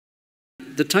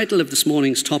the title of this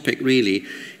morning's topic really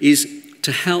is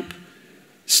to help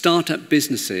startup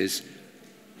businesses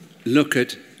look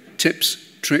at tips,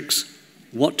 tricks,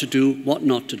 what to do, what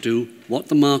not to do, what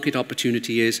the market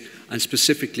opportunity is, and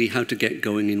specifically how to get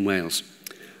going in Wales.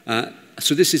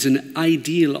 So this is an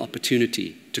ideal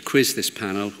opportunity to quiz this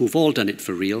panel, who've all done it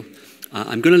for real.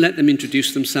 I'm going to let them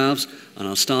introduce themselves, and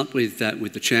I'll start with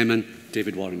the chairman,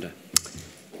 David Warrender.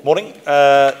 Morning.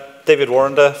 David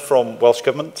Warrender from Welsh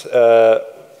Government.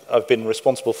 I've been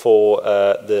responsible for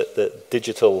the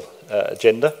digital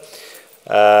agenda.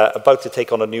 About to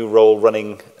take on a new role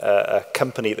running a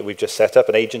company that we've just set up,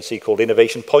 an agency called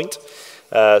Innovation Point.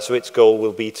 So its goal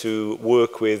will be to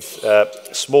work with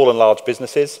small and large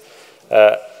businesses,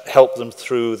 help them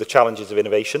through the challenges of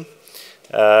innovation,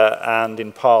 and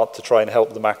in part to try and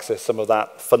help them access some of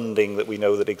that funding that we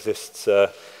know that exists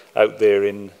out there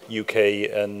in UK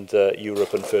and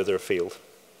Europe and further afield.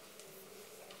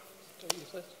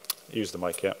 Use the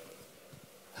mic, yeah.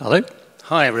 Hello.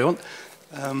 Hi, everyone.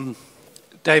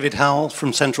 David Howell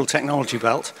from Central Technology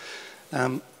Belt.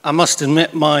 I must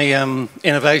admit my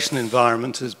innovation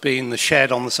environment has been the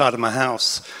shed on the side of my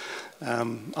house.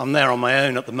 I'm there on my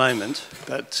own at the moment,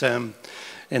 but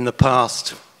in the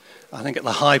past, I think at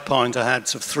the high point I had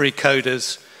sort of 3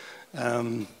 coders,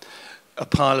 a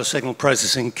pile of signal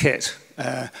processing kit,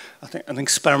 I think an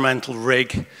experimental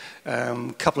rig,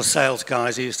 a couple of sales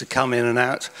guys who used to come in and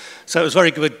out. So it was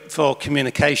very good for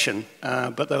communication,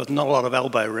 but there was not a lot of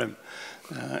elbow room.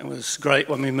 It was great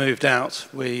when we moved out.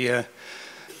 We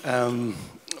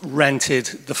rented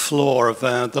the floor of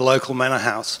the local manor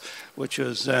house, which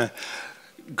was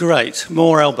great,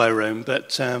 more elbow room,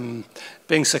 but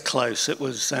being so close, it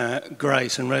was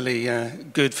great and really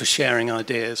good for sharing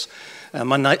ideas.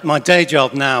 My day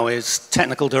job now is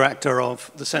Technical Director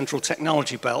of the Central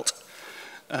Technology Belt.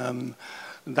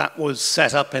 That was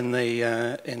set up in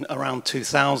around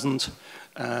 2000.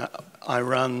 I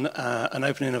run an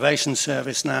open innovation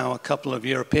service now, a couple of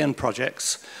European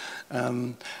projects,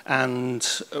 and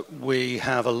we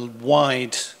have a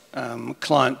wide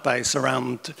client base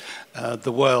around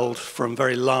the world, from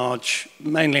very large,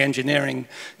 mainly engineering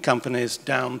companies,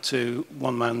 down to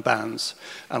one-man bands.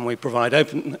 And we provide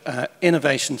open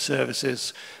innovation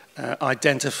services,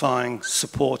 identifying,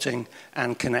 supporting,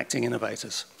 and connecting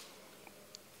innovators.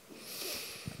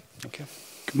 Okay.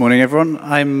 Good morning, everyone.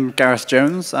 I'm Gareth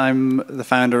Jones. I'm the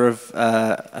founder of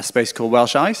a space called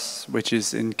Welsh Ice, which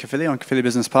is in Caerphilly, on Caerphilly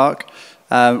Business Park.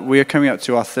 We are coming up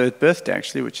to our 3rd birthday,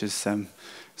 actually, which is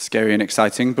scary and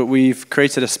exciting. But we've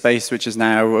created a space which is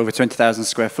now over 20,000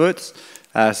 square foot,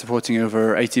 supporting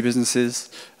over 80 businesses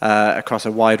across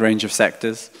a wide range of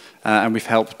sectors. And we've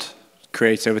helped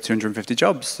create over 250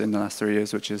 jobs in the last 3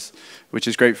 years, which is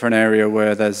great for an area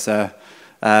where there's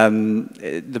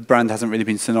the brand hasn't really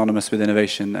been synonymous with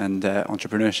innovation and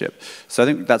entrepreneurship. So I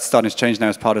think that's starting to change now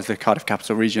as part of the Cardiff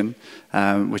Capital Region,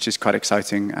 which is quite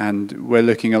exciting. And we're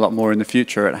looking a lot more in the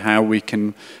future at how we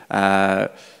can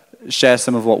share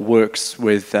some of what works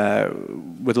with a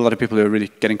lot of people who are really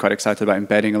getting quite excited about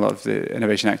embedding a lot of the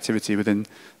innovation activity within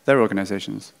their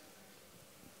organizations.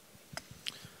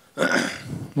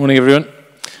 Morning, everyone.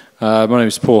 My name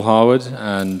is Paul Harwood,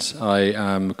 and I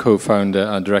am co-founder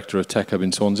and director of TechHub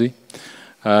in Swansea.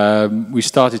 We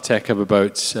started TechHub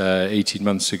about 18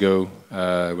 months ago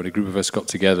when a group of us got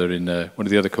together in one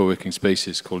of the other co-working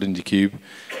spaces called IndyCube.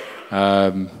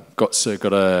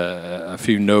 Got a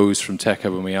few no's from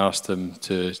TechHub when we asked them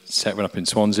to set one up in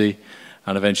Swansea,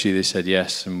 and eventually they said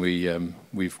yes, and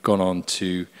we've gone on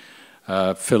to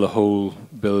fill a whole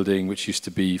building which used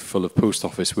to be full of post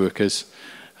office workers,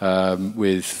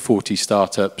 with 40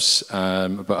 startups,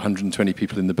 about 120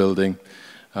 people in the building.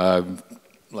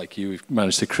 Like you, we've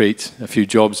managed to create a few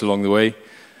jobs along the way.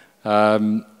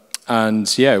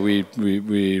 And yeah, we're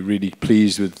really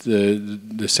pleased with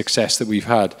the success that we've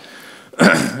had.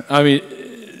 I mean,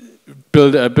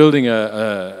 building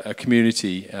a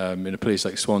community in a place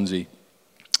like Swansea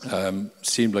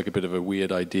seemed like a bit of a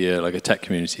weird idea, like a tech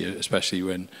community, especially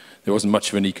when there wasn't much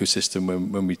of an ecosystem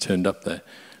when we turned up there.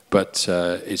 But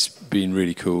it's been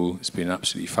really cool. It's been an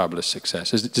absolutely fabulous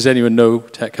success. Does anyone know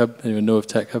TechHub? Anyone know of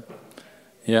TechHub?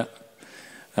 Yeah.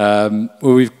 Well,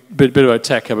 we've a bit about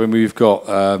TechHub, and we've got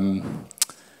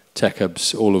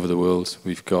TechHubs all over the world.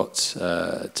 We've got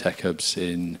TechHubs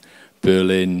in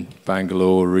Berlin,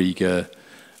 Bangalore, Riga,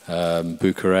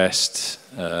 Bucharest.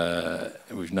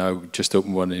 We've now just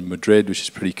opened one in Madrid, which is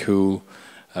pretty cool.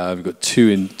 We've got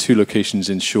two locations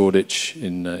in Shoreditch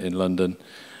in London,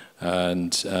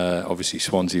 and obviously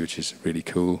Swansea, which is really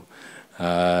cool.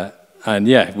 And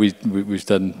yeah, we've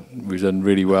done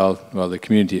really well. Well, the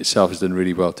community itself has done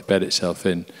really well to bed itself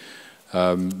in.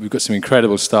 We've got some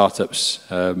incredible startups.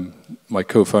 My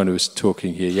co-founder was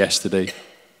talking here yesterday.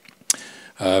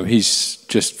 He's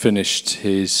just finished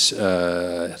his,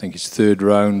 I think his third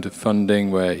round of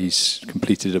funding, where he's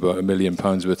completed about £1 million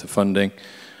worth of funding.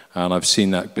 And I've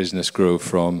seen that business grow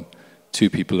from 2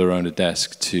 people around a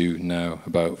desk to now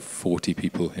about 40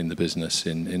 people in the business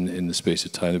in the space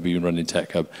of time that we've been running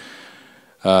TechHub.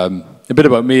 A bit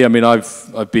about me, I mean,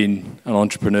 I've been an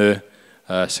entrepreneur,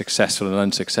 successful and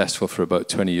unsuccessful for about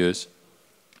 20 years.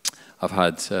 I've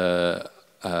had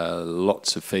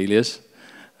lots of failures,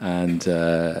 and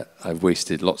I've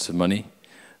wasted lots of money,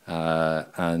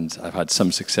 and I've had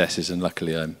some successes, and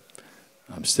luckily I'm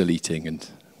still eating and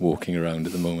walking around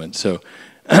at the moment. So,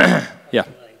 yeah.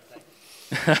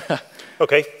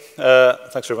 Okay,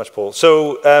 thanks very much, Paul.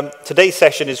 So today's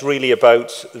session is really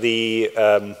about the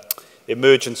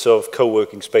emergence of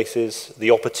co-working spaces,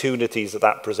 the opportunities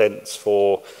that presents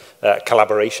for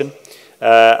collaboration,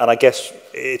 and I guess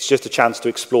it's just a chance to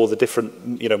explore the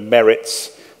different,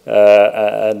 merits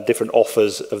and different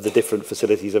offers of the different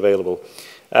facilities available.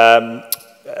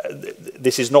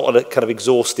 This is not a kind of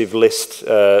exhaustive list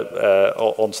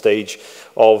on stage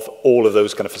of all of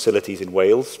those kind of facilities in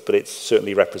Wales, but it's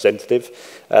certainly representative.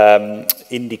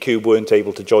 IndyCube weren't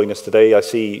able to join us today. I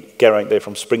see Gareth there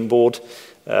from Springboard,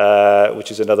 which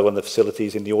is another one of the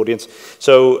facilities in the audience.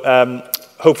 So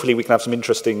hopefully we can have some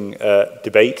interesting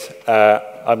debate.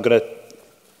 I'm going to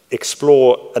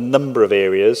explore a number of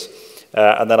areas,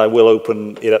 and then I will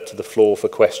open it up to the floor for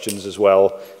questions as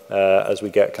well as we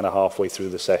get kind of halfway through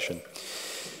the session.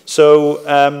 So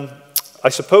I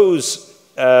suppose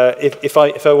if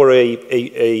I were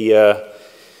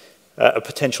a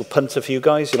potential punter for you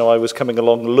guys, I was coming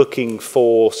along looking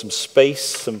for some space,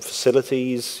 some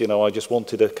facilities, I just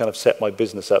wanted to kind of set my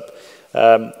business up.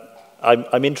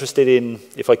 I'm interested in,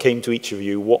 if I came to each of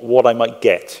you, what I might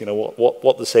get,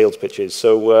 what the sales pitch is.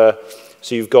 So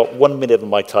you've got 1 minute of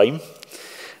my time.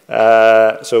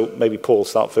 So maybe Paul,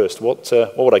 start first. What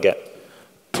would I get?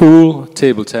 Pool,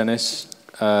 table tennis,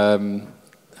 and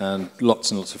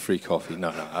lots and lots of free coffee.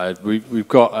 No. We've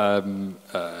got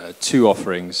 2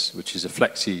 offerings, which is a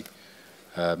flexi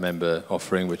member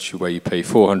offering, where you pay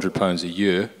 £400 a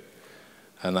year,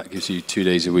 and that gives you 2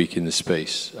 days a week in the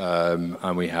space.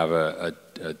 And we have a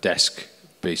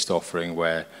desk-based offering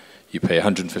where you pay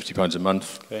 £150 a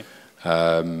month, okay.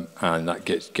 And that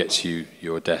gets you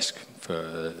your desk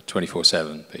for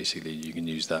 24/7. Basically, you can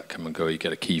use that, come and go. You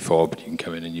get a key fob, you can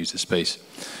come in and use the space.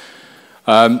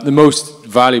 The most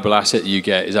valuable asset you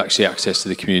get is actually access to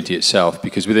the community itself,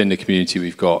 because within the community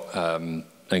we've got an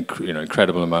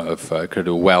incredible amount of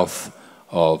incredible wealth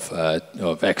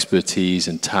of expertise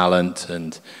and talent,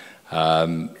 and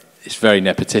it's very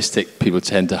nepotistic. People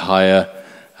tend to hire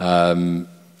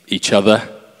each other,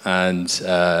 and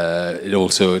it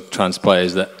also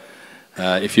transpires that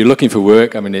if you're looking for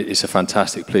work, I mean, it's a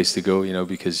fantastic place to go,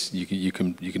 because you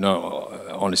can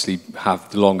honestly have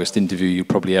the longest interview you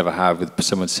probably ever have with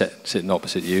someone sitting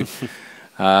opposite you,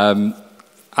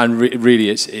 and really,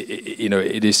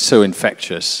 it is so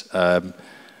infectious.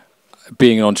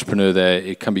 Being an entrepreneur there,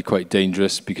 it can be quite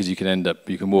dangerous, because you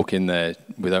can walk in there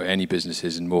without any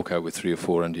businesses and walk out with 3 or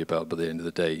 4 under your belt by the end of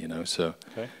the day, So,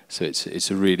 okay. So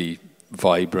it's a really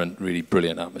vibrant, really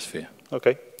brilliant atmosphere.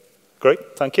 Okay,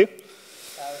 great, thank you.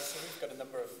 So we've got a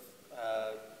number of.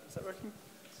 Is that working?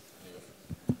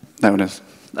 No, it is.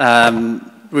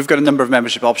 We've got a number of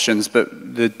membership options,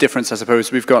 but the difference, I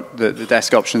suppose, we've got the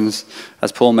desk options,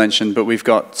 as Paul mentioned, but we've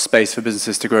got space for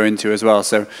businesses to grow into as well.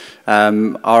 So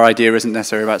our idea isn't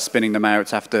necessarily about spinning them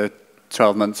out after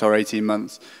 12 months or 18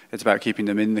 months. It's about keeping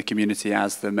them in the community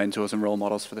as the mentors and role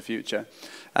models for the future.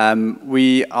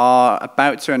 We are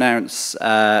about to announce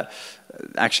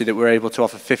actually that we're able to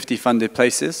offer 50 funded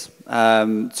places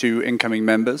to incoming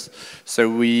members. So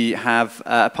we have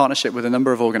a partnership with a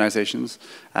number of organisations,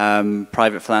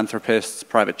 private philanthropists,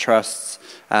 private trusts,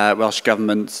 Welsh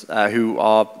government, who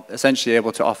are essentially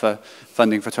able to offer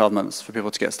funding for 12 months for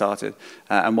people to get started.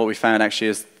 And what we found actually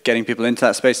is getting people into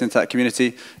that space, into that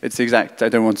community. It's exact, I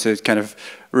don't want to kind of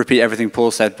repeat everything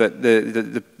Paul said, but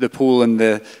the pool and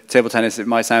the table tennis, it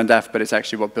might sound daft, but it's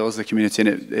actually what builds the community,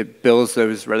 and it builds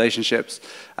those relationships.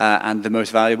 And the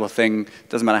most valuable thing,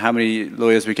 doesn't matter how many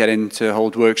lawyers we get in to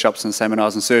hold workshops and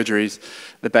seminars and surgeries,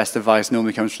 the best advice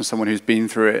normally comes from someone who's been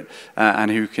through through it, and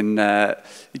who can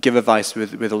give advice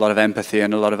with a lot of empathy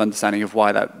and a lot of understanding of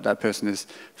why that person is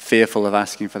fearful of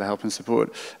asking for the help and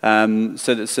support.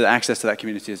 So access to that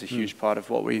community is a huge part of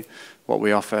what we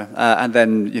offer. And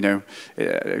then, you know,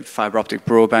 fiber optic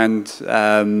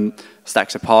broadband,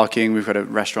 stacks of parking, we've got a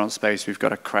restaurant space, we've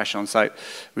got a crash on site,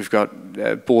 we've got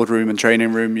a boardroom and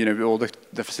training room, you know, all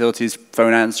the facilities,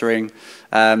 phone answering.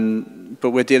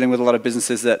 But we're dealing with a lot of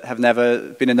businesses that have never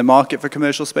been in the market for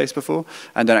commercial space before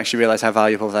and don't actually realize how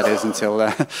valuable that is until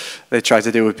they try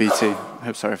to deal with BT. I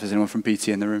hope sorry if there's anyone from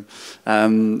BT in the room.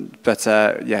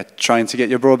 Yeah, trying to get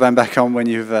your broadband back on when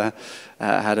you've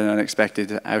had an unexpected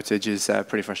outage is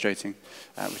pretty frustrating,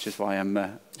 which is why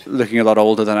I'm looking a lot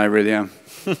older than I really am.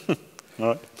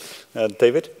 All right.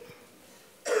 David?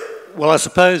 Well, I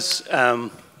suppose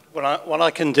what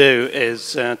I can do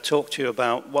is talk to you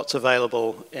about what's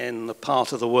available in the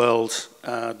part of the world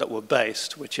that we're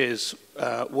based, which is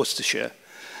Worcestershire.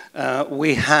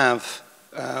 We have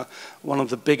one of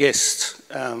the biggest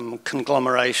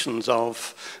conglomerations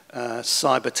of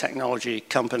cyber technology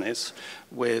companies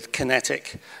with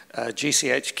Kinetic,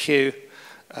 GCHQ,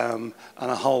 and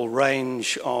a whole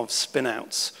range of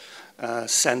spin-outs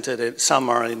centered in, some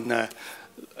are in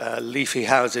leafy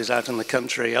houses out in the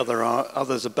country,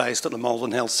 others are based at the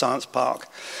Malvern Hills Science Park.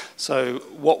 So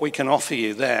what we can offer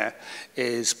you there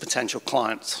is potential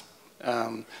clients.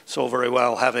 It's all very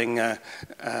well having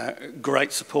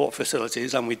great support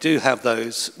facilities, and we do have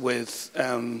those with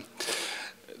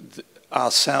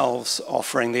ourselves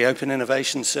offering the open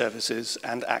innovation services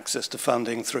and access to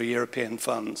funding through European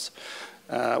funds.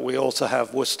 We also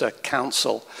have Worcester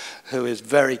Council, who is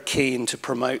very keen to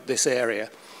promote this area.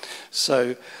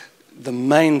 So the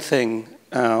main thing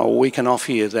we can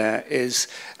offer you there is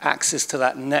access to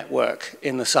that network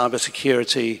in the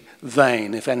cybersecurity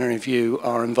vein, if any of you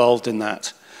are involved in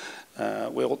that.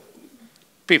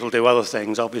 People do other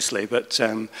things, obviously, but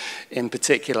in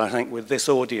particular, I think with this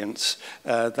audience,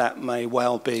 that may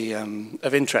well be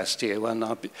of interest to you, and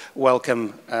I'd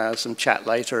welcome some chat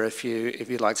later if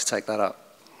you'd like to take that up.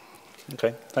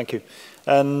 Okay, thank you.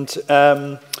 And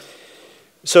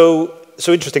so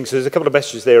interesting. So there's a couple of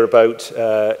messages there about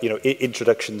you know,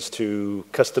 introductions to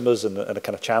customers and a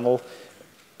kind of channel.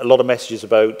 A lot of messages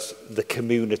about the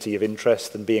community of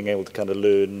interest and being able to kind of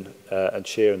learn and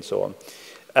share and so on.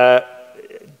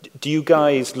 Do you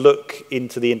guys look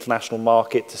into the international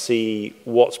market to see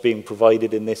what's being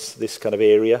provided in this kind of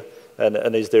area?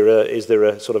 And is there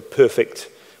a sort of perfect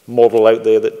model out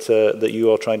there that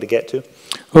you are trying to get to?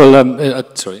 Well,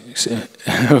 sorry.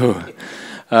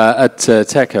 At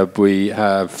TechHub, we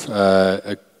have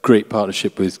a great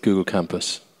partnership with Google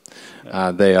Campus.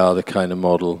 They are the kind of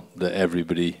model that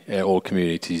everybody, all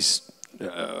communities,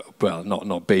 well,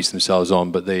 not base themselves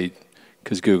on, but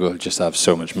because Google just have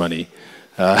so much money,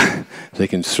 they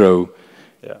can throw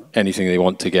anything they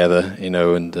want together, you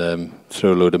know, and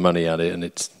throw a load of money at it, and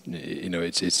it's, you know,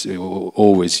 it's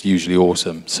always usually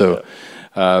awesome. So,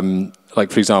 like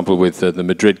for example, with the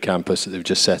Madrid campus that they've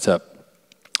just set up,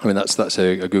 I mean that's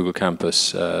a Google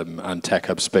campus and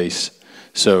TechHub space.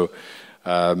 So,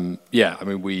 yeah, I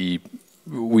mean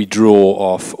we draw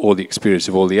off all the experience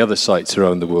of all the other sites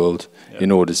around the world in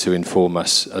order to inform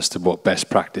us as to what best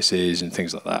practice is and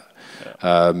things like that.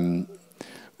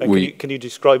 Can you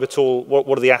describe at all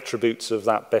what are the attributes of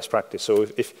that best practice? So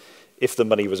if the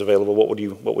money was available, what would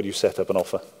you set up and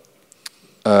offer?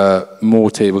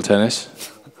 More table tennis,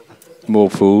 more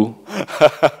pool,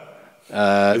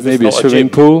 maybe a swimming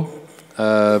pool,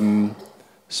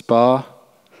 spa.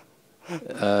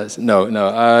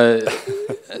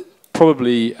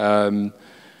 Probably. I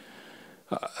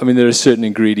mean, there are certain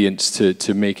ingredients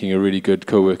to making a really good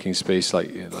co-working space,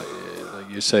 like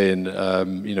you're saying,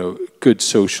 you know, good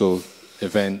social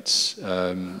events,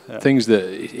 things that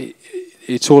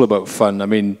it's all about fun. I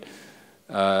mean,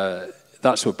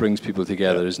 that's what brings people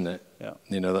together, isn't it? Yeah.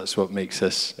 You know, that's what makes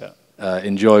us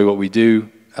enjoy what we do,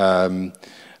 and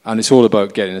it's all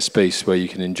about getting a space where you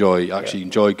can actually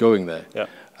enjoy going there. Yeah.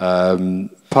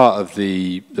 Part of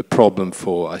the problem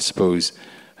for, I suppose,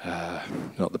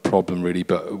 not the problem really,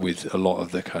 but with a lot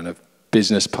of the kind of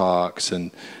business parks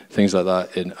and things like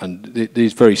that, and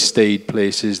these very staid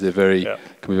places, they're can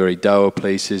be very dour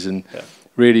places, and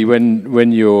really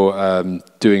when you're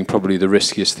doing probably the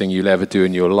riskiest thing you'll ever do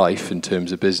in your life in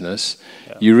terms of business,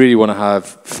 you really want to have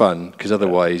fun, because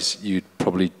otherwise you'd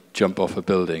probably jump off a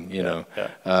building, you know.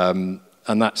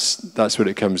 and that's what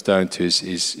it comes down to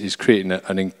is creating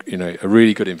a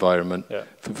really good environment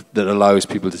that allows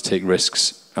people to take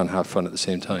risks and have fun at the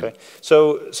same time. Okay.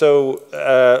 So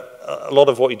a lot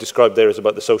of what you described there is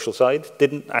about the social side.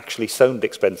 Didn't actually sound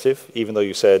expensive, even though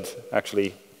you said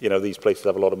actually these places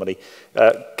have a lot of money.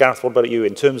 Gareth, what about you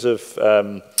in terms of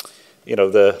the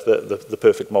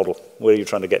perfect model? Where are you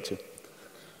trying to get to?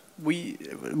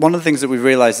 One of the things that we've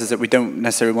realized is that we don't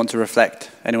necessarily want to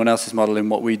reflect anyone else's model in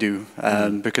what we do,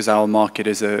 because our market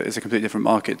is a completely different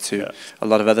market to a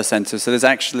lot of other centres. So there's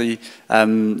actually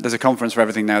there's a conference for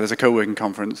everything now. There's a co-working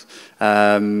conference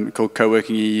called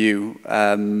Co-working EU,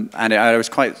 and I was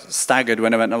quite staggered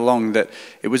when I went along that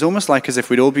it was almost like as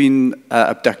if we'd all been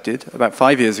abducted about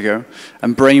 5 years ago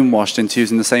and brainwashed into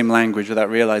using the same language without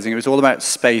realizing. It was all about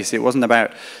space. It wasn't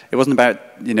about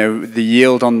the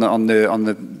yield on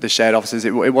the shared offices.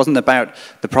 It wasn't about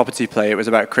the property play. It was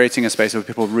about creating a space where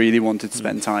people really wanted to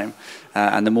spend time.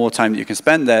 And the more time that you can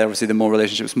spend there, obviously the more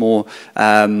relationships, more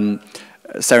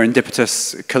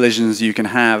serendipitous collisions you can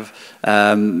have,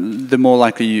 the more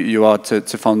likely you are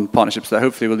to form partnerships that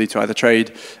hopefully will lead to either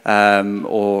trade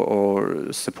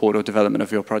or support or development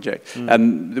of your project.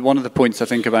 One of the points I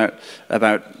think about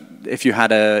if you had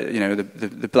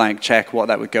the blank check, what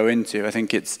that would go into, I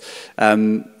think it's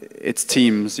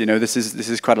teams. This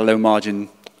is quite a low margin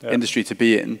industry to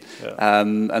be in,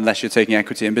 unless you're taking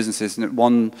equity in businesses.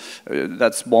 And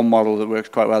that's one model that works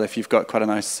quite well if you've got quite a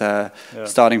nice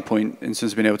starting point in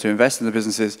terms of being able to invest in the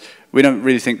businesses. We don't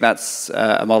really think that's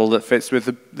a model that fits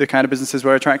with the kind of businesses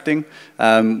we're attracting.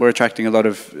 We're attracting a lot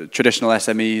of traditional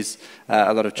SMEs,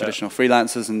 a lot of traditional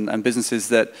freelancers and businesses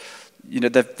that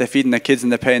they're feeding their kids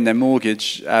and they're paying their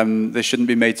mortgage. They shouldn't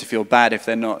be made to feel bad if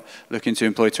they're not looking to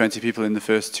employ 20 people in the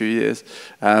first 2 years.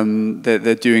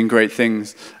 They're doing great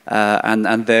things,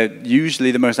 and they're usually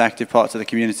the most active parts of the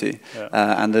community,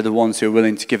 and they're the ones who are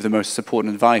willing to give the most support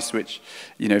and advice, which,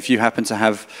 if you happen to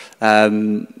have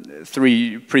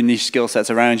 3 pretty niche skill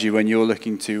sets around you when you're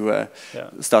looking to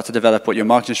start to develop what your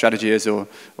marketing strategy is or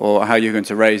how you're going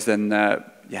to raise, then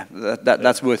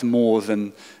that's worth more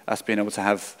than us being able to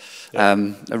have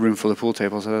a room full of pool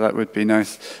tables, so that would be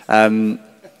nice.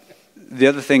 The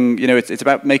other thing, it's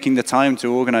about making the time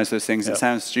to organize those things. It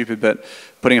sounds stupid, but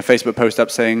putting a Facebook post up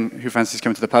saying, who fancies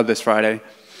coming to the pub this Friday?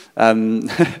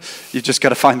 You've just got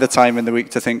to find the time in the week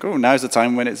to think, now's the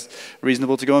time when it's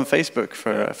reasonable to go on Facebook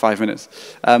for 5 minutes.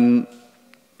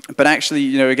 But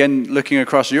actually, again, looking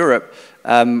across Europe,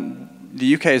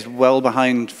 the UK is well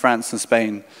behind France and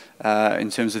Spain in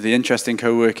terms of the interest in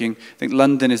co-working. I think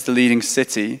London is the leading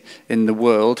city in the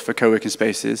world for co-working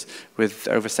spaces with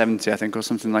over 70, I think, or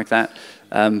something like that.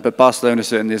 But Barcelona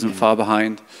certainly isn't far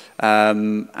behind.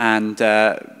 And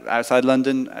outside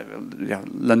London,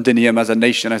 Londinium as a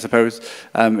nation, I suppose,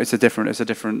 it's a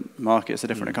different market, it's a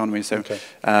different economy. So.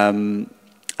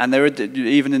 And there are,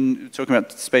 even in talking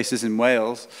about spaces in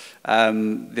Wales,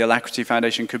 the Alacrity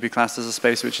Foundation could be classed as a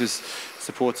space which is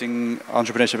supporting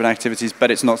entrepreneurship and activities,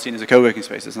 but it's not seen as a co-working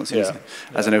space. It's not seen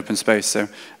as an open space. So,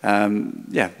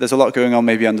 there's a lot going on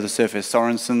maybe under the surface.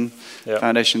 Sorensen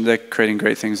Foundation, they're creating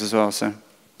great things as well. So,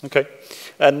 okay.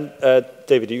 And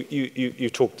David, you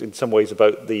talked in some ways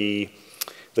about the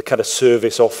kind of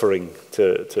service offering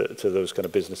to those kind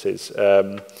of businesses.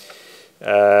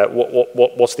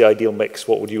 What's the ideal mix?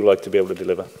 What would you like to be able to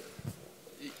deliver?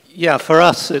 Yeah, for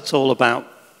us, it's all about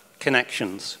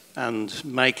connections and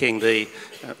making the,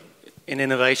 in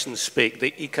innovation speak,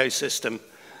 the ecosystem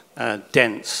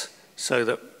dense so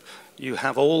that you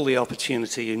have all the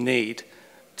opportunity you need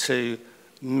to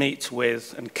meet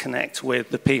with and connect with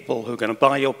the people who are going to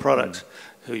buy your product,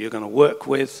 who you're going to work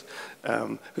with,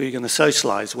 who you're going to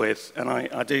socialize with. And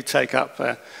I do take up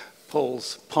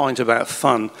Paul's point about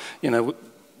fun.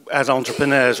 As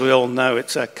entrepreneurs, we all know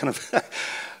it's a kind of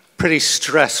pretty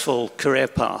stressful career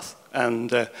path,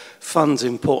 and fun's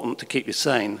important to keep you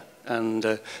sane.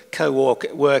 And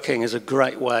co-working is a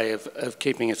great way of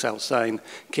keeping yourself sane,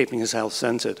 keeping yourself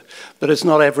centered. But it's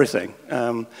not everything,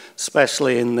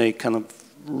 especially in the kind of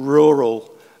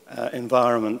rural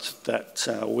environment that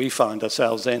we find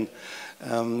ourselves in.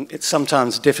 It's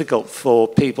sometimes difficult for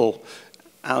people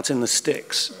out in the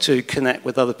sticks to connect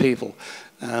with other people.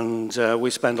 And we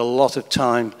spend a lot of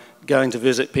time going to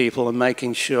visit people and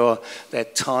making sure they're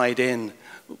tied in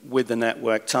with the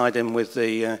network, tied in with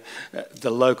the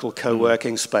local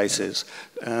co-working spaces,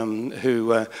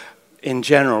 who in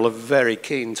general are very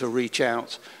keen to reach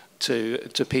out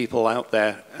to people out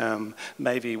there,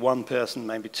 maybe one person,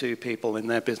 maybe 2 people in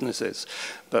their businesses.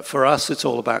 But for us, it's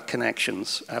all about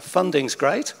connections. Funding's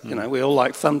great, we all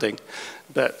like funding,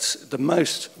 but the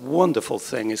most wonderful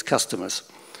thing is customers.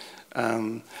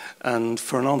 And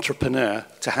for an entrepreneur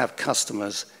to have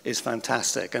customers is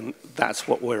fantastic, and that's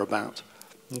what we're about.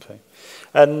 Okay.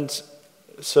 And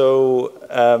so,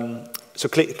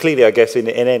 clearly, I guess, in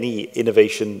any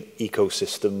innovation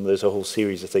ecosystem, there's a whole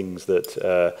series of things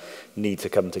that need to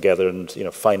come together. And, you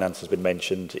know, finance has been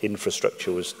mentioned,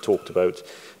 infrastructure was talked about.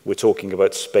 We're talking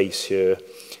about space here.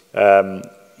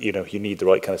 You know, you need the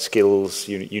right kind of skills.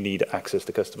 You need access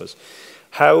to customers.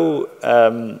 How,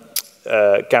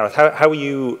 Gareth, how are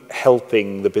you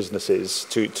helping the businesses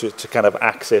to kind of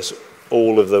access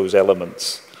all of those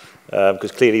elements?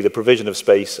 Because clearly the provision of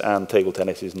space and table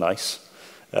tennis is nice.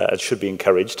 It should be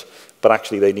encouraged, but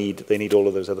actually they need all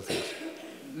of those other things.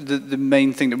 The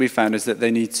main thing that we found is that they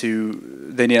need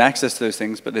access to those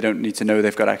things, but they don't need to know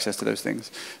they've got access to those things.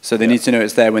 So they need to know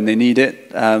it's there when they need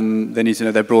it. They need to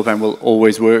know their broadband will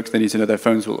always work. They need to know their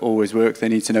phones will always work. They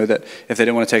need to know that if they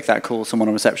don't want to take that call, someone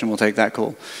on reception will take that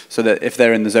call. So that if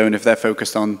they're in the zone, if they're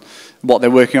focused on what they're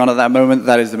working on at that moment,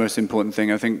 that is the most important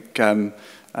thing. I think,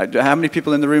 how many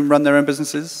people in the room run their own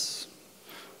businesses?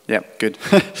 Yeah, good.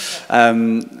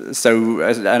 And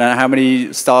how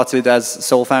many started as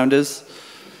sole founders?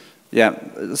 Yeah,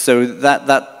 so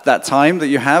that time that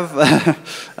you have,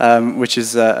 which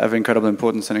is of incredible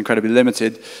importance and incredibly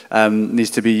limited, needs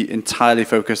to be entirely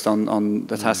focused on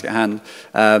the task at hand.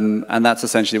 And that's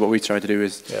essentially what we try to do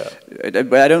is, I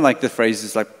don't like the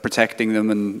phrases like protecting them,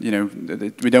 and, you know,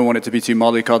 we don't want it to be too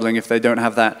mollycoddling. If they don't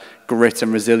have that grit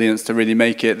and resilience to really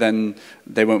make it, then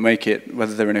they won't make it,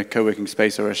 whether they're in a co-working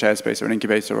space or a shared space or an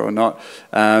incubator or not.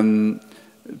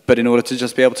 But in order to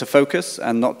just be able to focus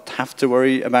and not have to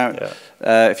worry about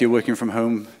if you're working from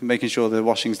home, making sure the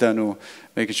washing's done, or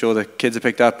making sure the kids are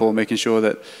picked up, or making sure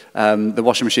that the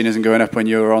washing machine isn't going up when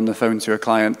you're on the phone to a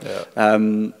client.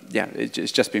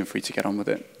 It's just being free to get on with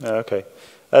it. Okay.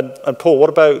 And Paul, what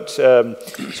about, so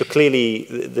clearly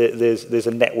there's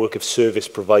a network of service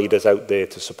providers out there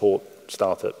to support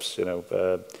startups, you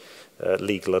know,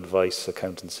 legal advice,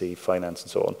 accountancy, finance,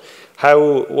 and so on.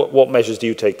 What measures do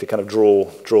you take to kind of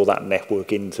draw that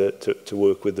network in to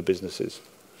work with the businesses?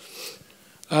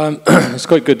 It's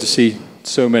quite good to see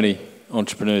so many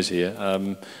entrepreneurs here.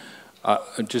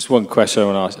 Just one question I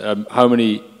want to ask: how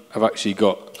many have actually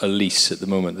got a lease at the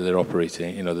moment that they're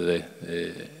operating? You know,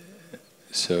 that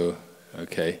so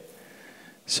okay.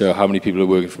 So how many people are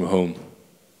working from home?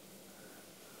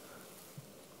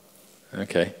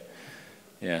 Okay.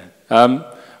 Yeah.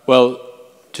 Well,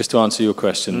 just to answer your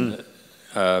question,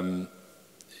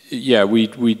 yeah,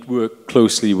 we work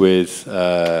closely with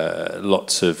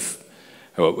lots of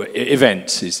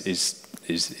events. Is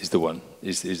the one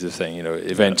is the thing. You know,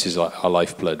 events is like our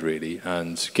lifeblood really,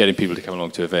 and getting people to come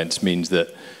along to events means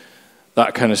that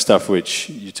kind of stuff which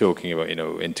you're talking about, you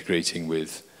know, integrating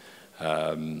with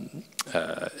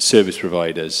service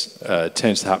providers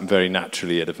tends to happen very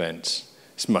naturally at events.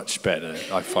 It's much better,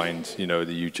 I find, you know,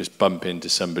 that you just bump into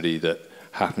somebody that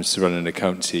happens to run an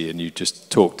accountancy and you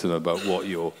just talk to them about what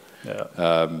your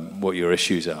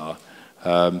issues are.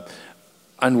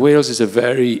 And Wales is a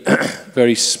very,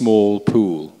 very small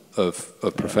pool of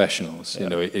professionals. You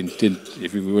know,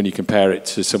 when you compare it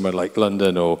to somewhere like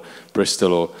London or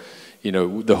Bristol, or, you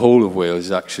know, the whole of Wales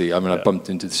is actually, I mean, I bumped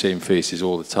into the same faces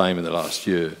all the time in the last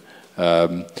year.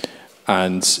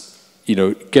 And you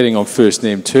know, getting on first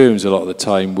name terms a lot of the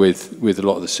time with a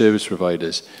lot of the service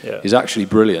providers is actually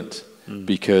brilliant,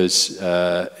 because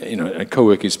you know, and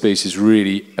co-working spaces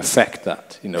really affect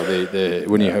that. You know,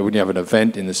 when you have an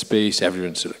event in the space,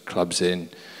 everyone sort of clubs in,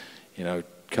 you know,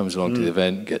 comes along to the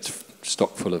event, gets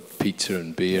stocked full of pizza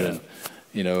and beer, and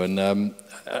you know, and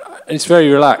it's very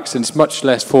relaxed and it's much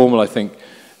less formal, I think,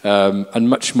 and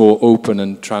much more open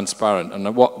and transparent.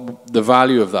 And what the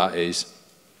value of that is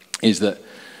that.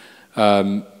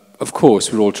 Of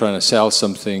course, we're all trying to sell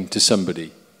something to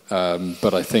somebody,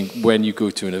 but I think when you go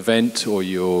to an event or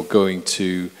you're going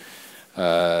to,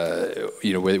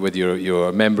 you know, whether you're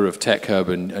a member of TechHub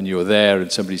and you're there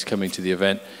and somebody's coming to the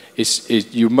event,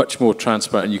 you're much more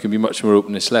transparent and you can be much more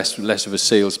open. It's less of a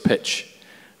sales pitch.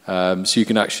 So you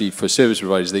can actually, for service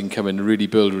providers, they can come in and really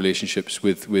build relationships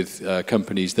with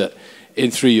companies that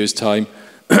in 3 years' time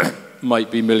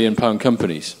might be £1 million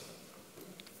companies.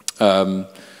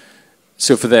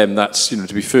 So for them, that's, you know,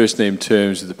 to be first name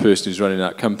terms with the person who's running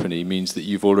that company means that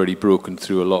you've already broken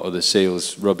through a lot of the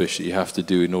sales rubbish that you have to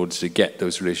do in order to get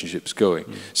those relationships going.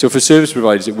 So for service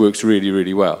providers, it works really,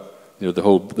 really well. You know, the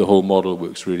whole model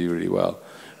works really, really well.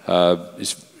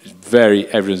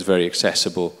 Everyone's very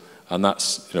accessible, and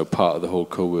that's, you know, part of the whole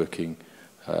co-working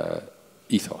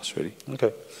ethos, really.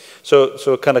 Okay,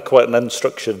 so kind of quite an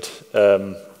unstructured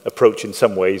approach in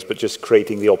some ways, but just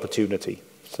creating the opportunity.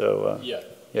 So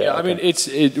Yeah, I mean,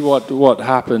 what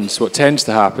happens, what tends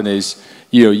to happen is,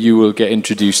 you will get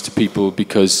introduced to people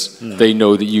because they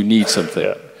know that you need something.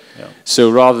 Yeah. Yeah. So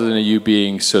rather than you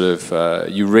being sort of,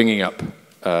 you ringing up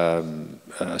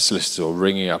a solicitor or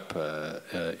ringing up,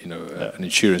 an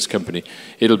insurance company,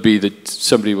 it'll be that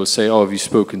somebody will say, "Oh, have you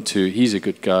spoken to? He's a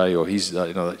good guy," or "He's,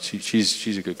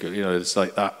 she's a good girl." It's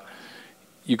like that.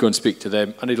 You go and speak to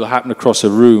them, and it'll happen across a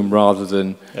room rather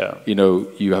than,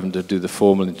 you having to do the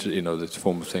formal, the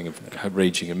formal thing of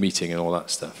arranging a meeting and all that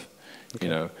stuff.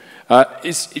 Okay.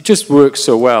 It just works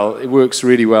so well. It works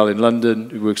really well in London.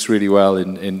 It works really well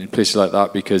in places like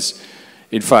that because,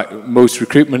 in fact, most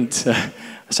recruitment,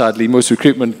 sadly,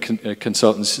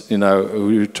 consultants,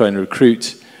 who are trying to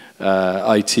recruit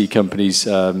IT companies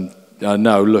are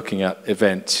now looking at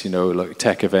events, like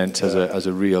tech events as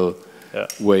a real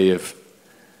way of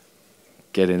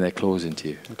getting their claws into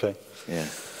you. Okay. Yeah.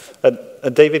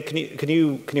 And David, can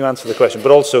you answer the question?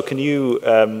 But also, can you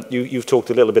you've talked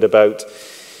a little bit about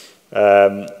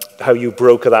how you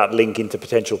broker that link into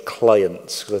potential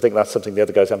clients, because I think that's something the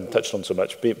other guys haven't touched on so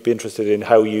much. Be interested in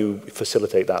how you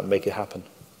facilitate that and make it happen.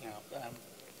 Yeah,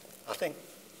 I think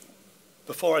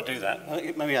before I do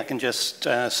that, maybe I can just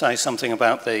say something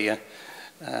about the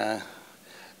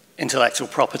intellectual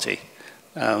property,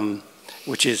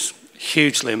 which is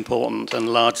hugely important and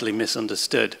largely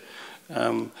misunderstood.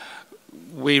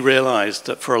 We realized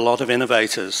that for a lot of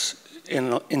innovators,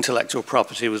 intellectual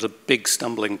property was a big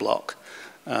stumbling block.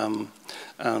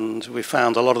 And we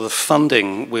found a lot of the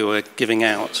funding we were giving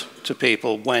out to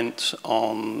people went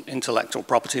on intellectual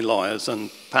property lawyers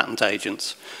and patent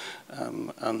agents.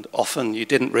 And often you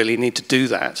didn't really need to do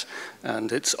that.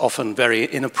 And it's often very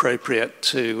inappropriate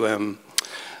to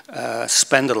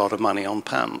spend a lot of money on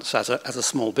patents as a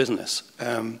small business.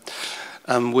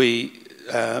 And we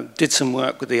did some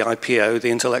work with the IPO,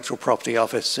 the Intellectual Property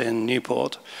Office in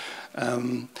Newport,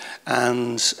 and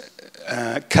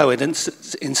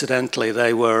coincidentally,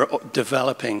 they were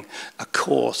developing a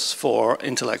course for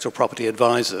intellectual property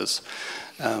advisors,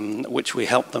 which we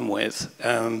helped them with.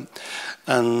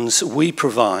 And we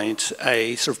provide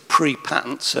a sort of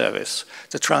pre-patent service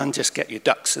to try and just get your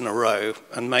ducks in a row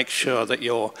and make sure that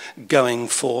you're going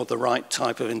for the right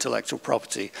type of intellectual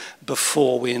property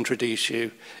before we introduce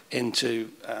you into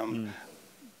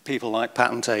people like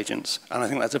patent agents. And I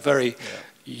think that's a very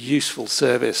useful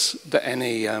service that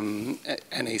any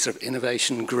sort of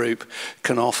innovation group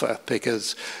can offer,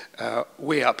 because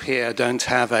we up here don't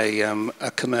have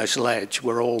a commercial edge.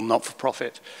 We're all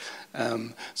not-for-profit.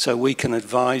 So we can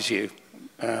advise you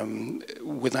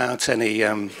without any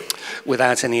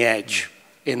edge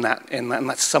in that, and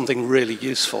that's something really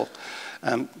useful.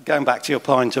 Going back to your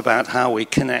point about how we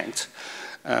connect,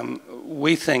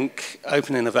 we think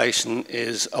open innovation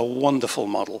is a wonderful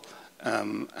model,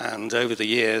 and over the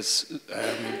years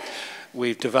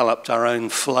we've developed our own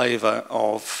flavour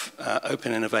of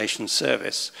open innovation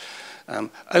service.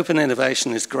 Open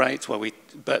innovation is great,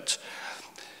 but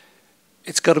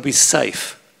it's got to be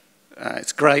safe.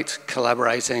 It's great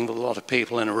collaborating with a lot of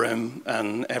people in a room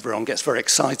and everyone gets very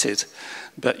excited,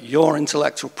 but your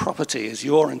intellectual property is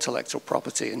your intellectual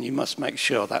property and you must make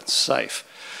sure that's safe.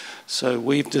 So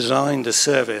we've designed a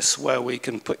service where we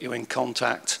can put you in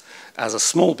contact as a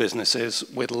small businesses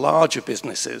with larger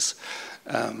businesses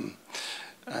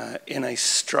in a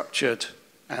structured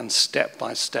and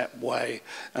step-by-step way,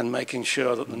 and making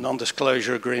sure that the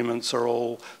non-disclosure agreements are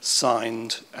all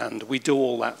signed, and we do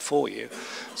all that for you.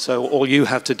 So all you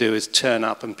have to do is turn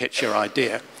up and pitch your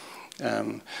idea.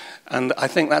 And I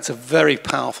think that's a very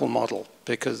powerful model,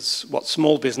 because what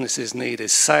small businesses need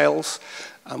is sales,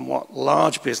 and what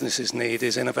large businesses need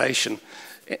is innovation.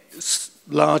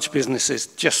 Large businesses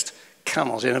just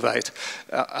cannot innovate.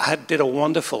 I did a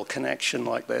wonderful connection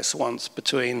like this once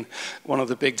between one of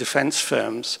the big defense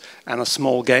firms and a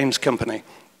small games company.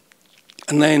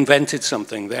 And they invented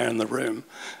something there in the room.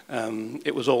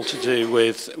 It was all to do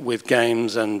with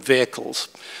games and vehicles.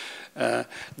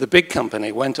 The big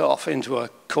company went off into a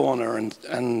corner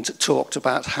and talked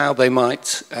about how they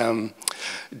might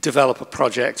develop a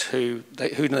project, who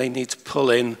they need to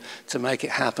pull in to make it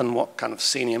happen, what kind of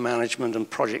senior management and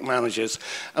project managers.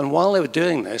 And while they were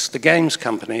doing this, the games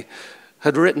company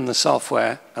had written the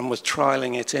software and was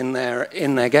trialing it in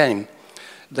their game.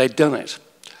 They'd done it.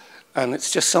 And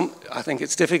it's just I think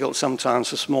it's difficult sometimes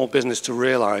for small business to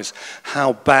realize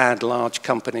how bad large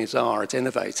companies are at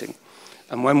innovating.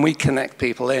 And when we connect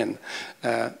people in,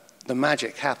 the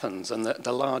magic happens, and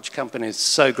the large company is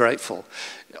so grateful.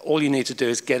 All you need to do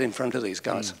is get in front of these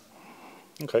guys.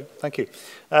 Okay, thank you.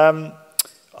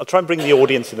 I'll try and bring the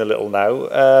audience in a little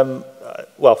now.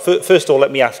 Well, first of all,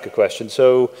 let me ask a question.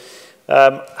 So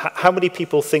How many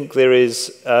people think there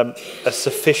is a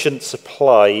sufficient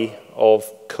supply of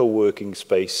co-working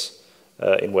space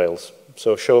in Wales?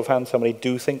 So show of hands, how many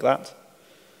do think that?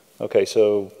 Okay,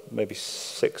 so maybe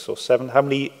 6 or 7. How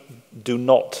many do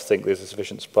not think there's a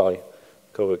sufficient supply of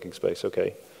co-working space?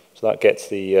 Okay, so that gets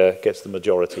the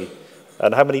majority.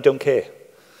 And how many don't care?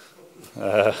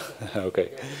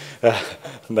 Okay,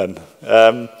 none.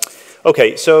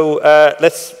 Okay, so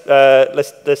let's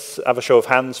have a show of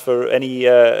hands for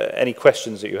any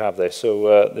questions that you have there.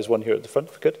 So there's one here at the front,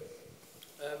 if you could.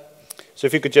 So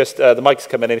if you could just, the mic's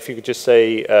coming in, if you could just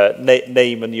say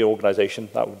name and your organisation,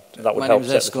 that would help. My name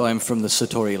is Esko, I'm from the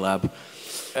Satori Lab.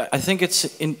 I think it's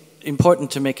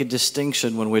important to make a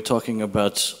distinction when we're talking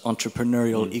about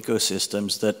entrepreneurial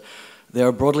ecosystems, that there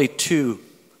are broadly 2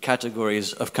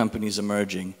 categories of companies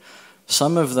emerging.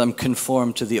 Some of them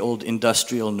conform to the old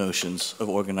industrial notions of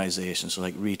organizations, so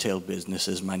like retail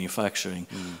businesses, manufacturing.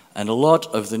 And a lot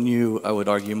of the new, I would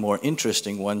argue, more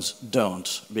interesting ones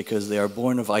don't, because they are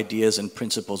born of ideas and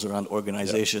principles around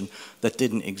organization that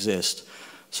didn't exist.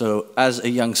 So as a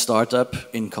young startup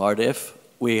in Cardiff,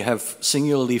 we have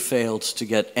singularly failed to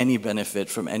get any benefit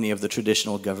from any of the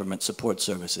traditional government support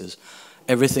services.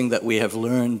 Everything that we have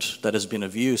learned that has been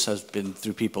of use has been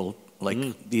through people like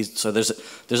these. So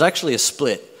there's actually a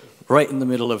split right in the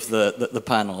middle of the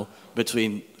panel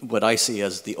between what I see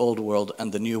as the old world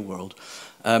and the new world.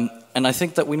 And I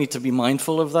think that we need to be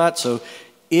mindful of that. So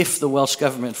if the Welsh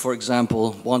government, for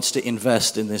example, wants to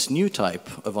invest in this new type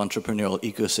of entrepreneurial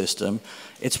ecosystem,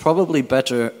 it's probably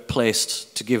better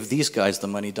placed to give these guys the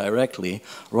money directly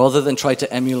rather than try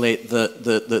to emulate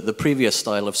the previous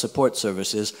style of support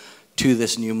services to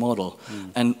this new model.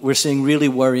 And we're seeing really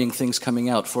worrying things coming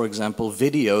out. For example,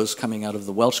 videos coming out of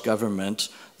the Welsh government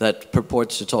that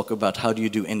purports to talk about how do you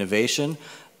do innovation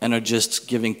and are just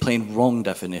giving plain wrong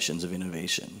definitions of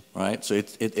innovation, right? So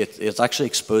it's actually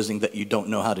exposing that you don't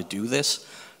know how to do this.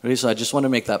 Really, so I just want to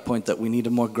make that point that we need a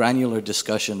more granular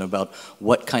discussion about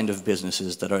what kind of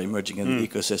businesses that are emerging in the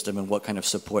ecosystem and what kind of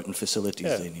support and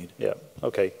facilities they need. Yeah,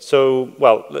 okay. So,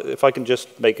 well, if I can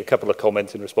just make a couple of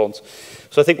comments in response.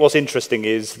 So I think what's interesting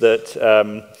is that,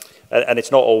 and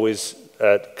it's not always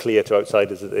clear to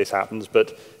outsiders that this happens,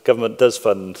 but government does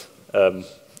fund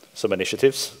some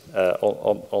initiatives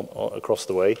across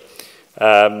the way.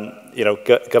 You know,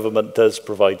 government does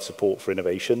provide support for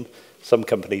innovation. Some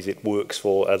companies it works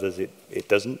for, others it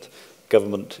doesn't.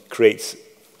 Government creates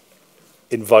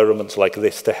environments like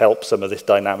this to help some of this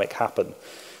dynamic happen.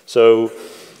 So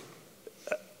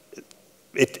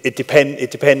it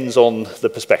depends on the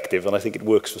perspective, and I think it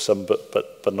works for some,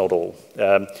 but not all.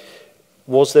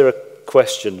 Was there a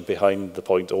question behind the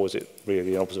point, or was it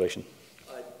really an observation?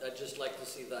 I'd just like to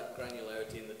see that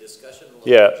granularity in the discussion.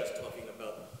 Yeah. Just talking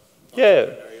about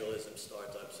entrepreneurialism,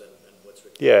 startups, and what's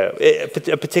required.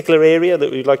 Yeah, a particular area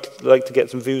that we'd like to get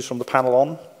some views from the panel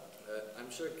on? I'm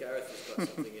sure Gareth has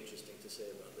got something interesting to say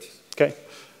about this. Okay.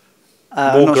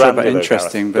 I'm not sure about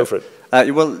interesting, Gareth. Go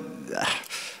but well,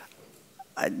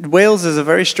 Wales is a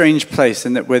very strange place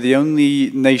in that we're the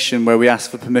only nation where we ask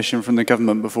for permission from the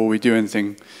government before we do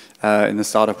anything in the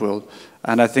startup world.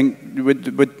 And I think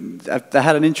I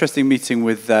had an interesting meeting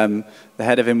with the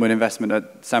head of inward investment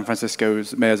at San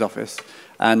Francisco's mayor's office.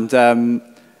 And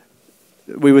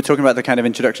we were talking about the kind of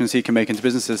introductions he can make into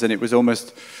businesses, and it was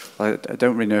almost, I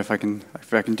don't really know if I can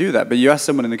do that. But you ask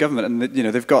someone in the government, and you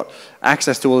know they've got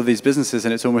access to all of these businesses,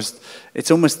 and it's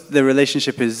almost the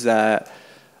relationship is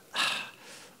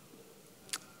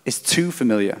too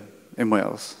familiar in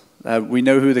Wales. We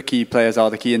know who the key players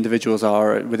are, the key individuals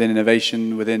are within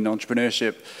innovation, within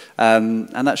entrepreneurship,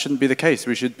 and that shouldn't be the case.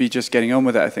 We should be just getting on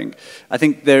with it, I think. I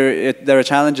think there are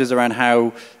challenges around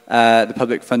how the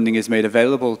public funding is made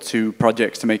available to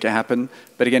projects to make it happen,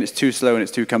 but again, it's too slow and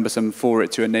it's too cumbersome for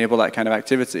it to enable that kind of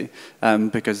activity,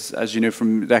 because as you know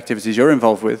from the activities you're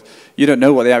involved with, you don't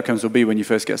know what the outcomes will be when you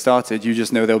first get started. You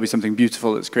just know there'll be something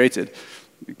beautiful that's created.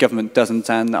 Government doesn't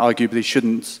and arguably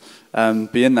shouldn't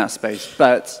be in that space.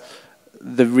 But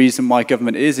the reason why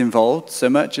government is involved so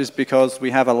much is because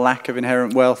we have a lack of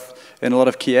inherent wealth in a lot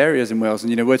of key areas in Wales. And,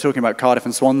 you know, we're talking about Cardiff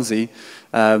and Swansea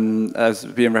as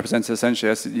being represented essentially.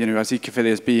 As, you know, I see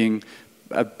Caerphilly as being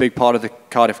a big part of the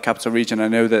Cardiff capital region. I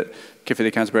know that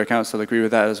Caerphilly County Borough Council agree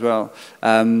with that as well.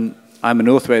 I'm a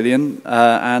North Walian,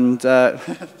 and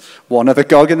one other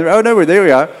cog in the... Oh, no, there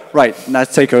we are. Right, now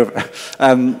let's take over.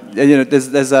 You know,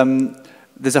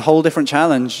 there's a whole different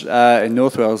challenge in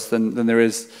North Wales than there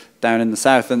is down in the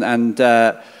south. And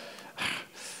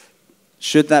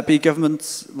should that be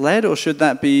government-led, or should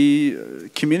that be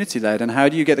community-led? And how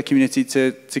do you get the community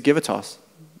to give a toss,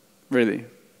 really?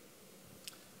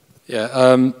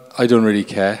 Yeah, I don't really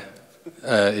care,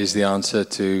 is the answer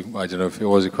to, I don't know if it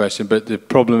was a question, but the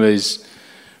problem is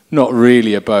not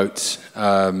really about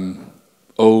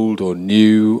old or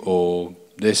new or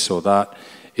this or that.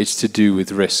 It's to do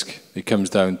with risk. It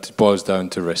boils down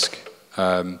to risk.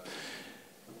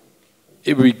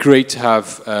 It would be great to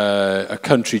have a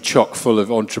country chock full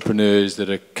of entrepreneurs that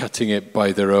are cutting it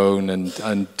by their own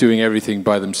and doing everything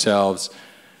by themselves.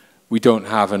 We don't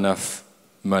have enough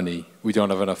money. We don't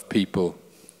have enough people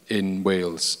in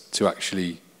Wales to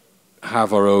actually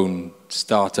have our own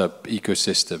startup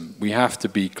ecosystem. We have to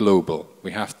be global.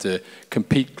 We have to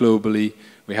compete globally.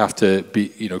 We have to be,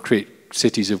 create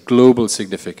cities of global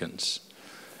significance.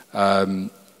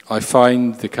 I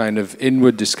find the kind of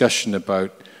inward discussion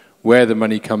about where the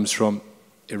money comes from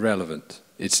irrelevant.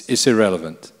 It's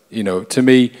irrelevant. To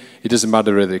me, it doesn't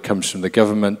matter whether it comes from the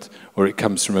government or it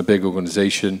comes from a big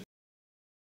organization.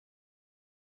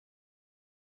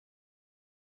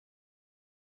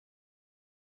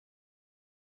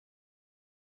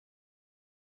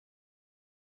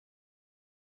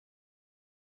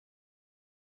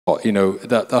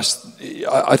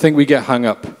 I think we get hung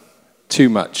up too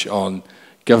much on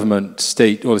government,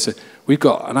 state, all this. We've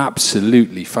got an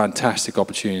absolutely fantastic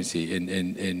opportunity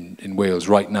in Wales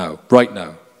right now. Right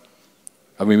now.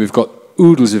 I mean, we've got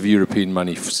oodles of European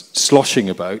money sloshing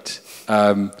about.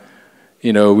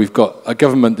 We've got a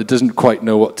government that doesn't quite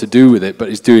know what to do with it, but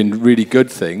is doing really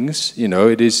good things.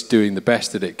 It is doing the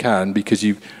best that it can because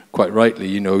quite rightly,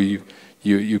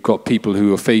 you've got people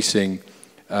who are facing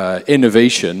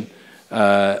innovation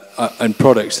and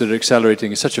products that are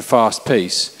accelerating at such a fast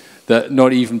pace that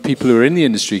not even people who are in the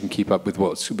industry can keep up with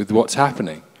what's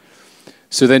happening.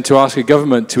 So then to ask a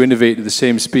government to innovate at the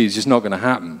same speed is just not going to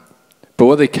happen. But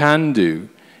what they can do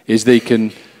is they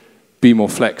can be more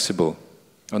flexible.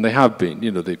 And they have been.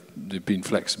 They've been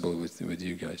flexible with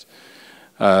you guys.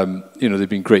 They've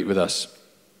been great with us.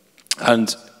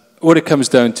 And what it comes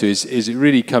down to is it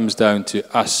really comes down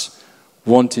to us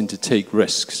wanting to take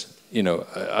risks.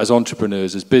 As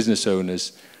entrepreneurs, as business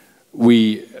owners,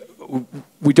 we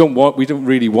don't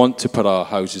really want to put our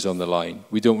houses on the line.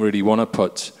 We don't really want to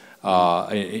put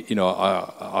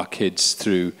our kids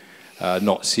through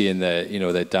not seeing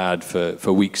their dad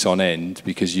for weeks on end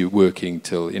because you're working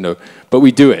till But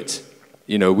we do it.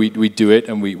 We do it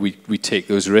and we take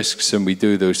those risks and we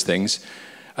do those things.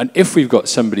 And if we've got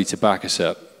somebody to back us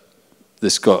up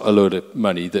that's got a load of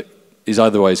money that is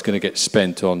otherwise going to get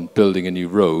spent on building a new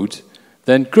road,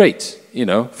 then great,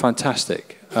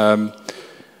 fantastic.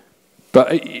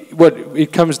 But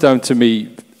it comes down to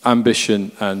me,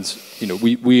 ambition, and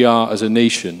we are as a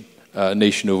nation of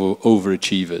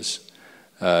overachievers.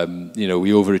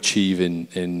 We overachieve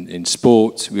in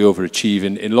sport, we overachieve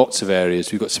in lots of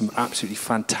areas. We've got some absolutely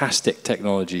fantastic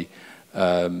technology,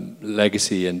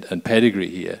 legacy and pedigree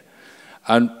here.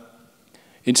 And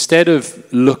instead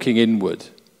of looking inward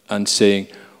and saying,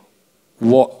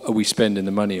 what are we spending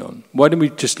the money on? Why don't we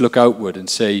just look outward and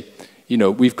say,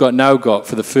 we've now got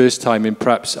for the first time in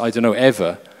perhaps, I don't know,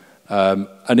 ever,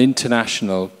 an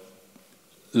international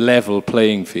level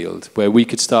playing field where we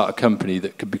could start a company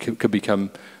that could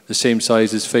become the same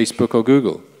size as Facebook or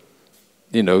Google.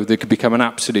 They could become an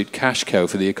absolute cash cow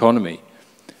for the economy.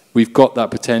 We've got that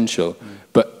potential,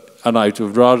 and I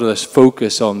would rather us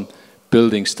focus on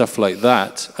building stuff like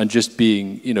that and just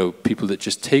being, people that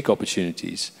just take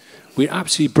opportunities. We're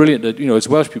absolutely brilliant at, as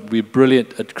Welsh people, we're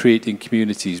brilliant at creating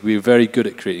communities. We're very good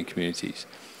at creating communities.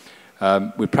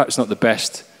 We're perhaps not the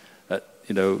best at,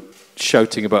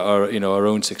 shouting about our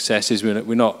own successes.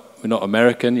 We're not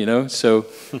American, So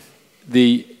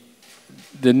the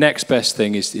next best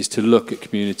thing is to look at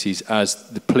communities as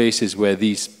the places where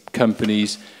these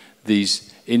companies,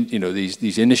 these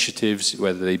initiatives,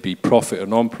 whether they be profit or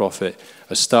non-profit,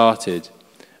 are started,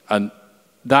 and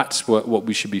that's what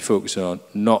we should be focusing on,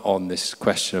 not on this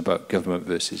question about government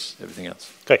versus everything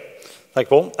else. Okay, thank you,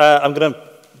 Paul. I'm going to,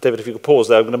 David, if you could pause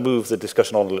there, I'm going to move the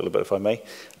discussion on a little bit, if I may.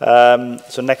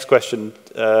 So next question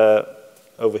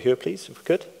over here, please, if we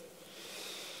could.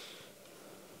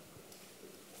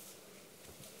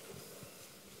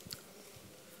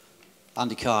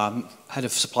 Andy Carr, I'm head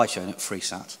of supply chain at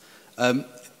FreeSat.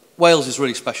 Wales is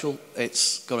really special.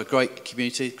 It's got a great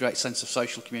community, great sense of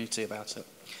social community about it.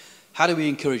 How do we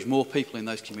encourage more people in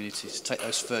those communities to take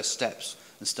those first steps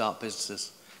and start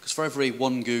businesses? Because for every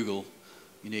one Google,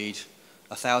 you need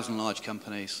 1,000 large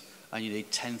companies and you need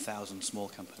 10,000 small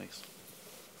companies.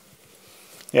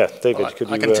 Yeah, David, well, could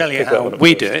you I can tell you how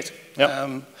we do it.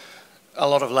 Yep. A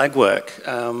lot of legwork.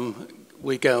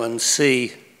 We go and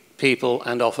see people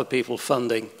and offer people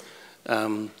funding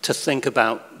to think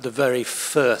about the very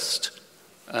first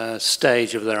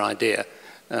stage of their idea.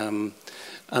 And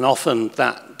often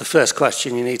the first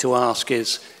question you need to ask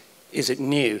is it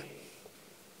new?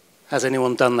 Has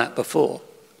anyone done that before?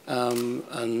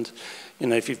 And you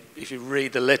know, if you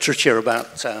read the literature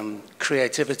about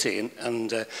creativity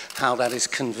and how that is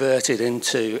converted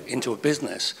into a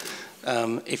business,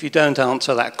 if you don't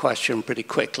answer that question pretty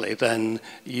quickly, then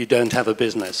you don't have a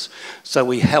business. So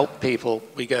we help people.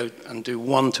 We go and do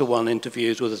one-to-one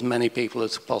interviews with as many people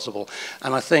as possible.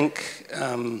 And I think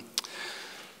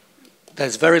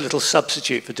there's very little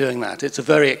substitute for doing that. It's a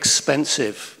very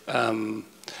expensive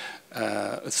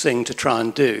thing to try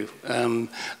and do. And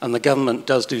the government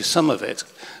does do some of it.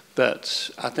 But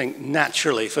I think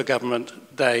naturally for government,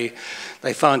 they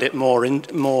find it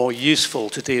more useful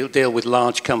to deal with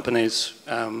large companies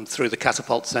through the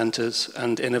catapult centres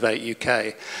and Innovate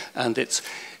UK, and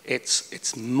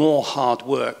it's more hard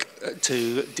work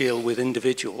to deal with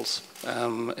individuals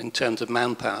in terms of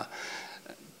manpower.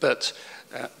 But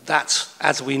that's,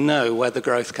 as we know, where the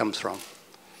growth comes from.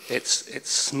 It's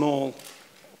small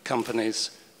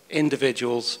companies,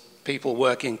 individuals, people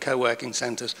working, co-working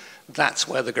centres. That's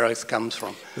where the growth comes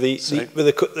from.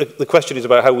 The question is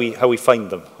about how we find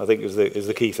them, I think, is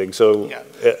the key thing. So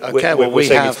yeah. we're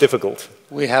saying it's difficult.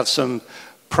 We have some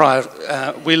prior.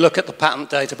 We look at the patent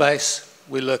database.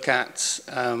 We look at.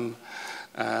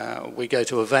 We go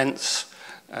to events.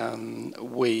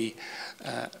 We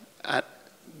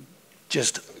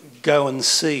just go and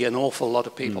see an awful lot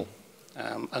of people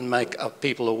and make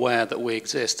people aware that we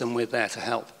exist and we're there to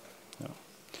help.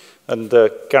 And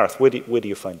Gareth, where do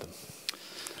you find them?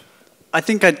 I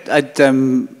think I'd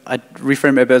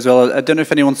reframe it a bit as well. I don't know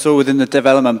if anyone saw within the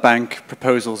development bank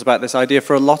proposals about this idea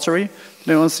for a lottery. Did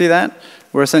anyone see that?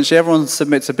 Where essentially everyone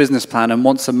submits a business plan and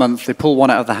once a month they pull one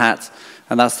out of the hat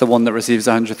and that's the one that receives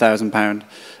 £100,000.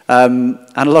 And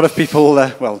a lot of people,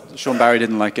 well, Sean Barry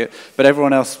didn't like it, but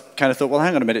everyone else kind of thought, well,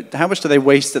 hang on a minute, how much do they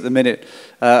waste at the minute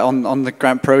on the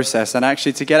grant process? And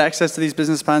actually to get access to these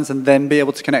business plans and then be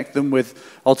able to connect them with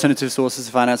alternative sources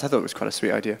of finance, I thought it was quite a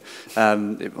sweet idea.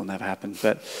 It will never happen,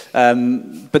 but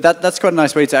that's quite a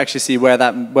nice way to actually see where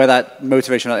that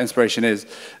motivation, that inspiration is.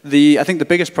 I think the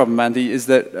biggest problem, Andy, is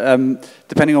that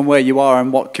depending on where you are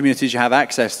and what communities you have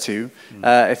access to,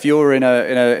 if you're in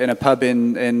a pub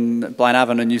in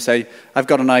Blaenavon and you say, I've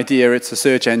got an idea, it's a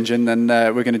search engine, and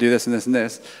we're going to do this and this and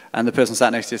this, and the person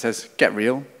sat next to you says, get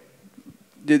real,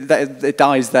 it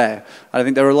dies there. I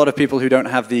think there are a lot of people who don't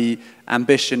have the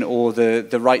ambition or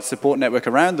the right support network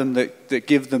around them that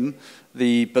give them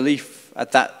the belief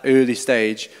at that early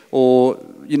stage, or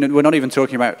we're not even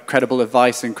talking about credible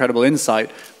advice and credible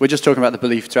insight, we're just talking about the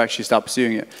belief to actually start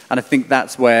pursuing it. And I think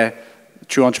that's where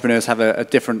true entrepreneurs have a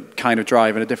different kind of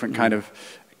drive and a different kind of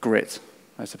grit,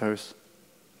 I suppose.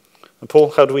 And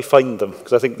Paul, how do we find them?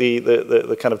 Because I think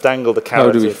the kind of dangle the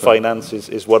carrot of finance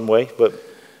is one way, but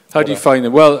how do you find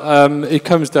them? Well, it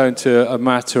comes down to a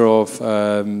matter of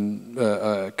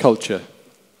culture,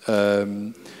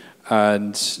 and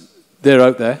they're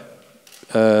out there.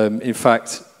 In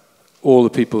fact, all the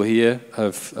people here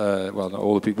have, well, not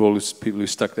all the people, all the people who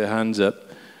stuck their hands up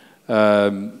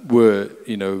were,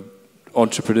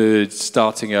 entrepreneurs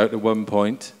starting out at one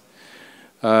point.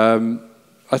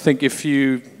 I think if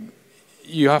you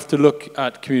have to look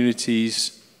at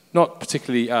communities, not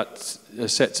particularly at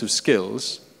sets of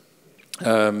skills,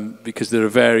 because there are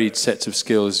varied sets of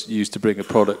skills used to bring a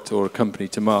product or a company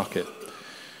to market.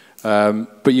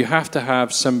 But you have to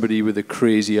have somebody with a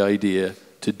crazy idea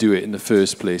to do it in the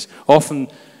first place. Often,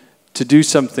 to do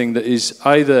something that is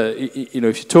either, if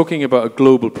you're talking about a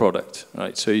global product,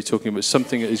 right? So you're talking about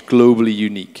something that is globally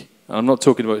unique. I'm not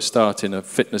talking about starting a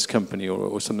fitness company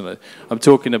or something like that. I'm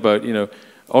talking about,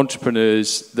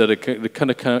 entrepreneurs that are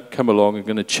kind of come along and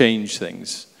going to change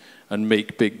things and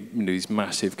make big, these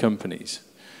massive companies.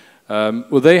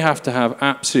 Well, they have to have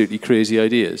absolutely crazy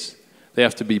ideas. They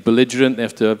have to be belligerent. They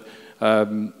have to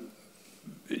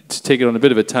take it on a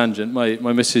bit of a tangent.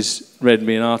 My missus read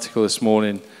me an article this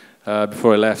morning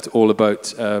before I left, all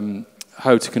about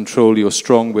how to control your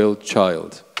strong-willed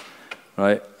child,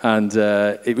 right? And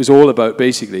it was all about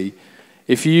basically,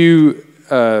 if you,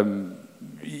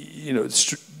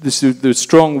 the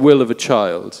strong will of a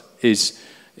child is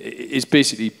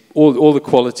basically all the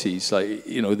qualities that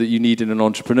you need in an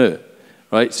entrepreneur,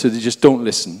 right? So they just don't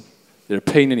listen. They're a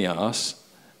pain in the arse.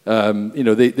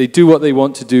 They do what they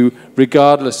want to do,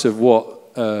 regardless of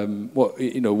what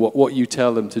you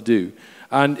tell them to do.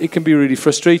 And it can be really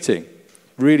frustrating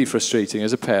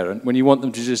as a parent when you want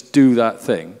them to just do that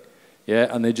thing,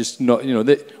 yeah, and they're just not,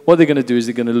 what they're going to do is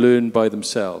they're going to learn by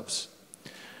themselves.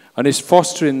 And it's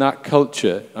fostering that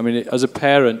culture. I mean, as a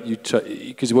parent,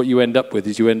 because what you end up with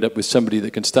is you end up with somebody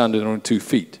that can stand on their own 2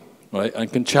 feet, right,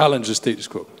 and can challenge the status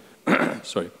quo.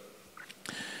 Sorry.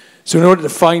 So in order to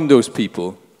find those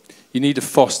people, you need to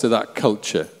foster that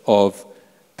culture of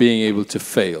being able to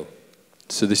fail.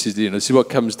 So this is, this is what it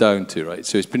comes down to, right?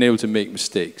 So it's being able to make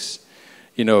mistakes.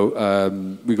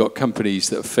 We've got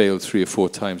companies that have failed 3 or 4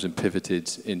 times and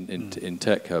pivoted in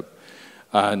TechHub.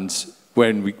 And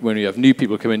when we have new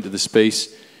people come into the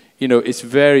space, it's a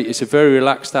very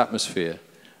relaxed atmosphere.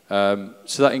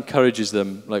 So that encourages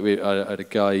them. Like I had a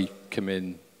guy come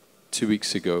in 2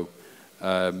 weeks ago,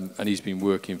 and he's been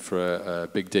working for a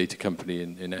big data company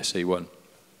in SA1.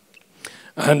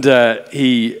 And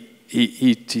we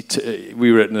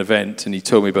were at an event, and he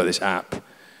told me about this app,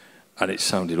 and it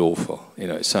sounded awful.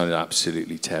 It sounded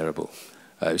absolutely terrible.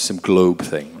 It was some globe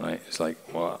thing, right? It's like,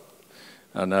 what?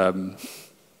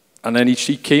 And then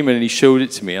he came in and he showed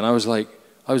it to me, and I was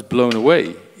blown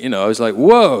away. I was like,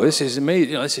 whoa, this is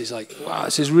amazing. This is like, wow,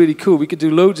 this is really cool. We could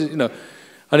do loads of,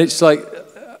 And it's like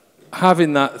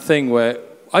having that thing where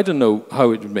I don't know how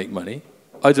it would make money.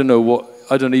 I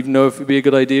don't even know if it would be a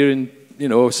good idea, and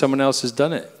if someone else has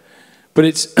done it. But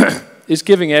it's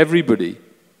giving everybody,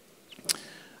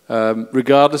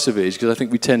 regardless of age, because I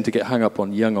think we tend to get hung up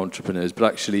on young entrepreneurs, but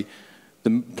actually a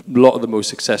lot of the most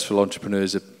successful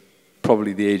entrepreneurs are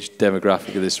probably the age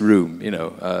demographic of this room,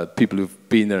 people who've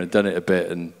been there and done it a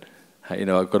bit, and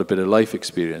I've got a bit of life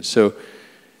experience. So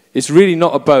it's really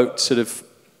not about sort of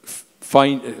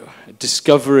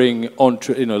discovering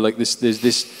like there's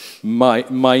this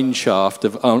mine shaft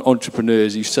of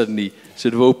entrepreneurs who suddenly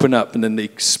sort of open up and then they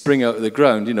spring out of the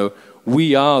ground.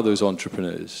 We are those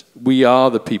entrepreneurs. We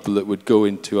are the people that would go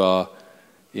into our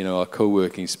our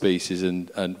co-working spaces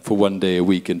and for 1 day a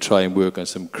week and try and work on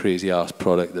some crazy ass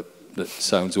product that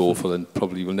sounds awful and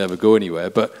probably will never go anywhere.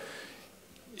 But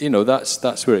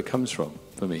that's where it comes from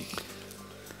for me.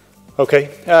 Okay.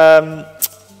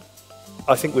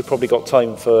 I think we've probably got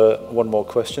time for one more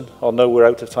question. I know we're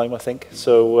out of time, I think.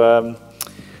 So,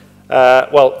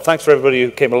 well, thanks for everybody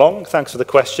who came along. Thanks for the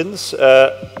questions.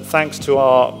 Thanks to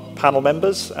our panel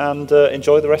members, and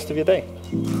enjoy the rest of your day.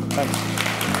 Thanks.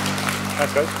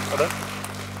 Thanks, guys. Well done.